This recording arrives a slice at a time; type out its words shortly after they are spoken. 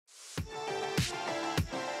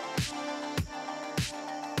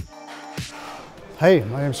Hey,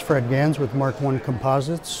 my name is Fred Gans with Mark 1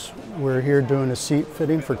 Composites. We're here doing a seat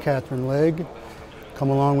fitting for Katherine Legge.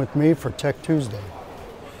 Come along with me for Tech Tuesday.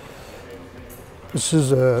 This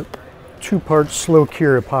is a 2-part slow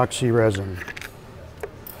cure epoxy resin.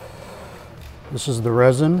 This is the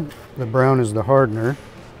resin, the brown is the hardener,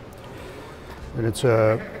 and it's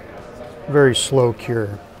a very slow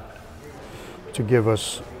cure to give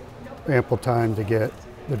us ample time to get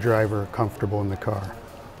the driver comfortable in the car.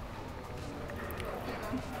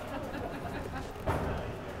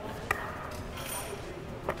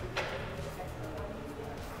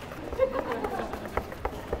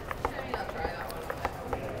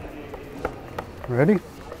 Ready?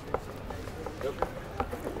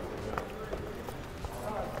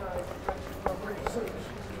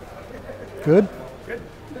 Good? Good.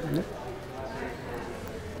 Yep.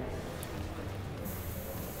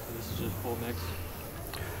 So this is just full mix?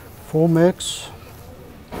 Full mix.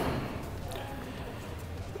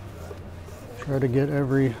 Try to get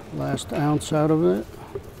every last ounce out of it.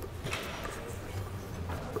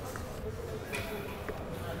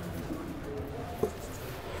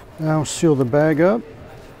 Now seal the bag up.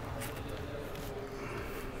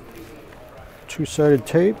 2-sided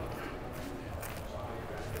tape.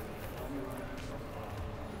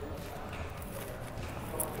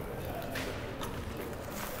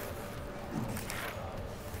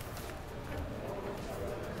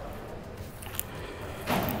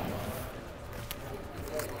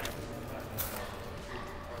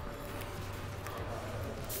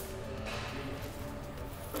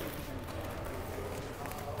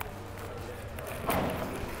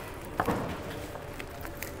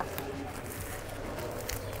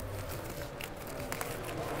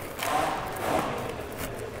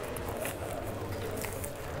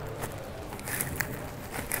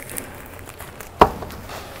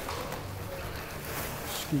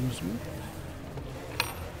 Excuse me.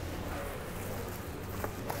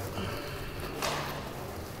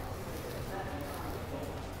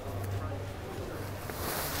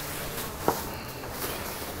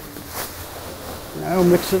 Now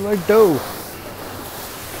mix it like dough.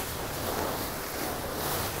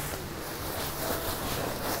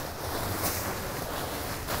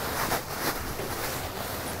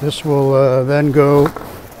 This will then go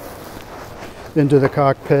into the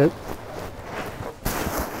cockpit.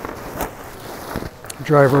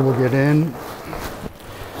 Driver will get in,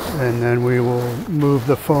 and then we will move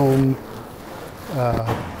the foam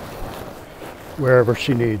wherever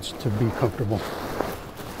she needs to be comfortable.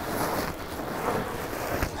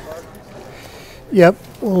 Yep,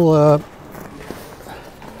 we'll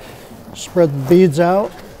spread the beads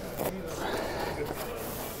out.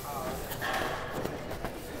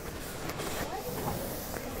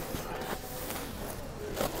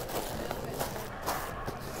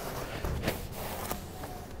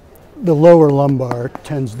 The lower lumbar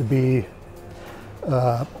tends to be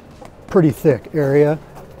pretty thick area,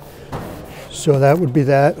 so that would be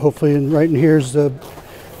that. Hopefully right in here's the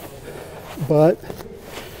butt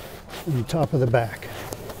and the top of the back.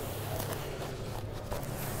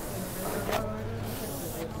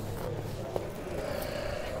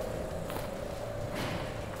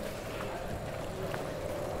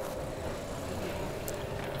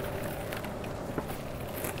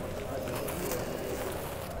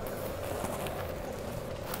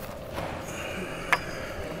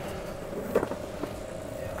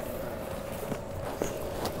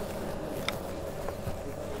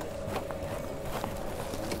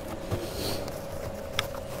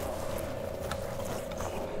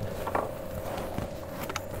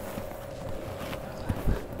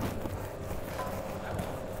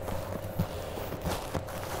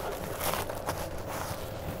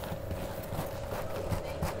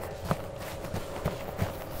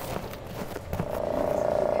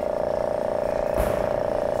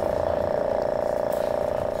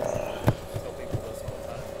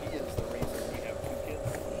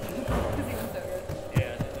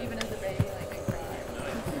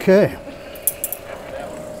 Okay.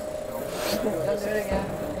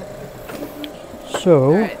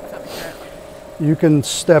 So you can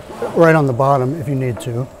step right on the bottom if you need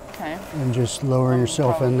to. Okay. And just lower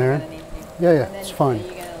yourself in there. Yeah, it's fine. Are you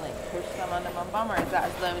going to like push some under my bum, or is that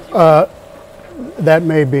as low as you that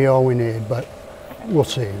may be all we need, but we'll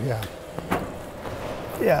see, yeah.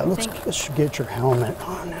 Yeah, let's get your helmet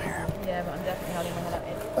on here. Yeah, but I'm definitely holding my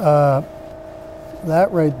head up.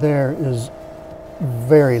 That right there is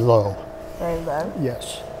very low. Very low?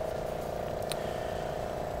 Yes.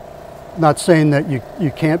 Not saying that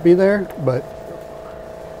you can't be there, but...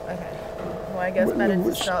 Okay. Well, I guess better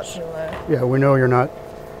to start too low. Yeah, we know you're not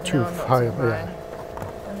too No, I'm not high too up. high. Yeah.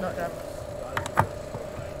 I'm not done.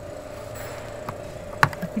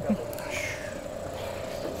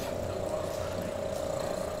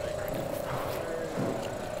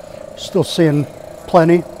 Still seeing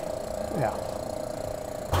plenty? Yeah.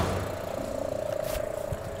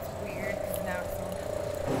 Weird, 'cause now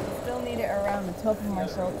it's still need it around the top of my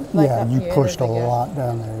shoulder. Yeah, up you here, pushed a there's like lot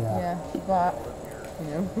down there, yeah. Yeah, but,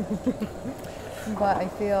 you know, but I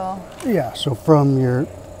feel, Yeah, so from your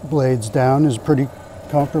blades down is pretty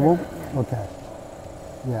comfortable? Yeah. Okay.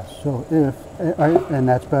 Yeah, so if, and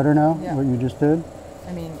that's better now, Yeah. what you just did?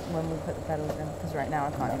 I mean, when we put the pedals in, because right now I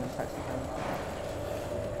can't even touch the pedals.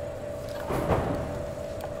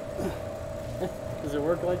 Does it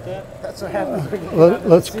work like that? That's what happens when you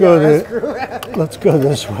Let's go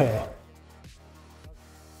this way.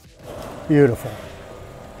 Beautiful.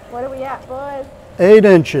 What are we at, boys? 8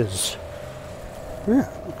 inches. Yeah,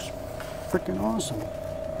 looks freaking awesome.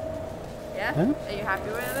 Yeah? Yeah. Are you happy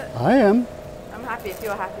with it? I am. I'm happy if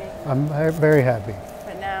you're happy. I'm very happy.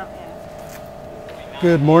 But now, yeah.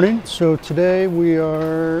 Good morning. So today we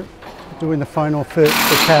are doing the final fit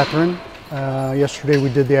for Katherine. Yesterday we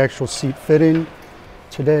did the actual seat fitting.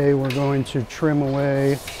 Today we're going to trim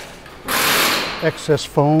away excess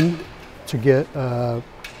foam to get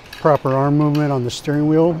proper arm movement on the steering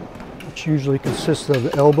wheel, which usually consists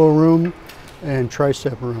of elbow room and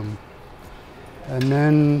tricep room. And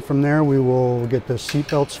then from there we will get the seat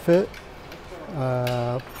belts fit,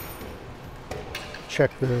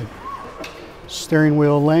 check the steering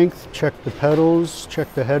wheel length, check the pedals,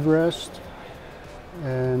 check the headrest,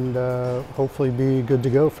 and hopefully be good to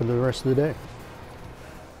go for the rest of the day.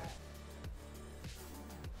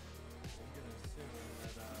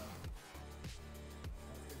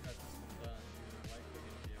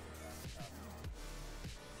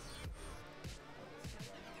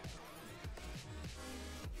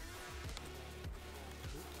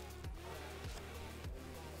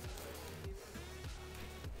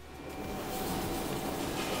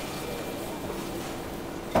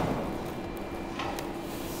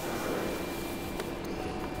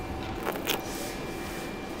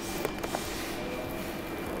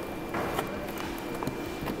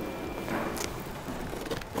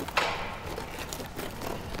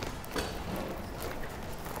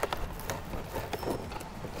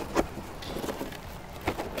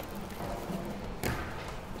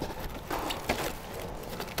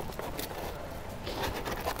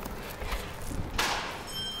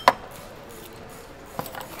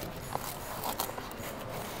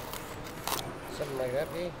 Something like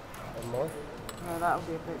that, B? Or more? No, that would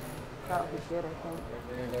be good, I think.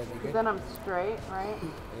 That'd be Because good. then I'm straight, right?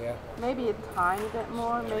 Yeah. Maybe a tiny bit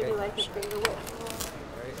more, maybe like a finger width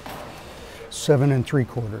more. 7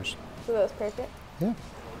 3/4. So that's perfect. Yeah.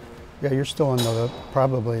 Yeah, you're still on the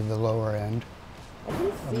probably the lower end. I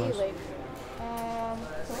can see Unless- like,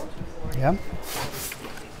 Yeah.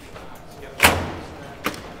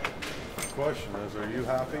 Question is, are you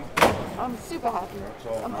happy? I'm super happy.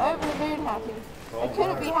 all I'm that over the moon happy. I all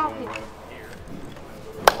couldn't be matters. happy.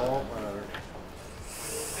 All matters.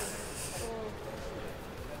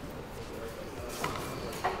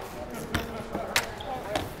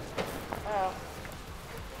 Oh.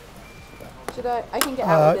 Should I can get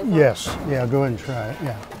out with this one. Yes. Yeah, go ahead and try it.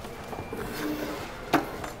 Yeah.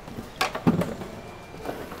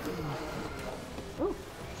 Ooh.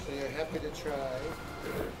 So you're happy to try.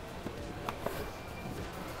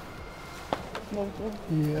 Thank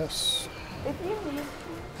you. Yes. If you need.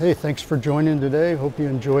 Hey, thanks for joining today. Hope you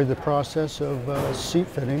enjoyed the process of seat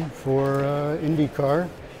fitting for INDYCAR,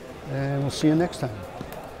 and we'll see you next time.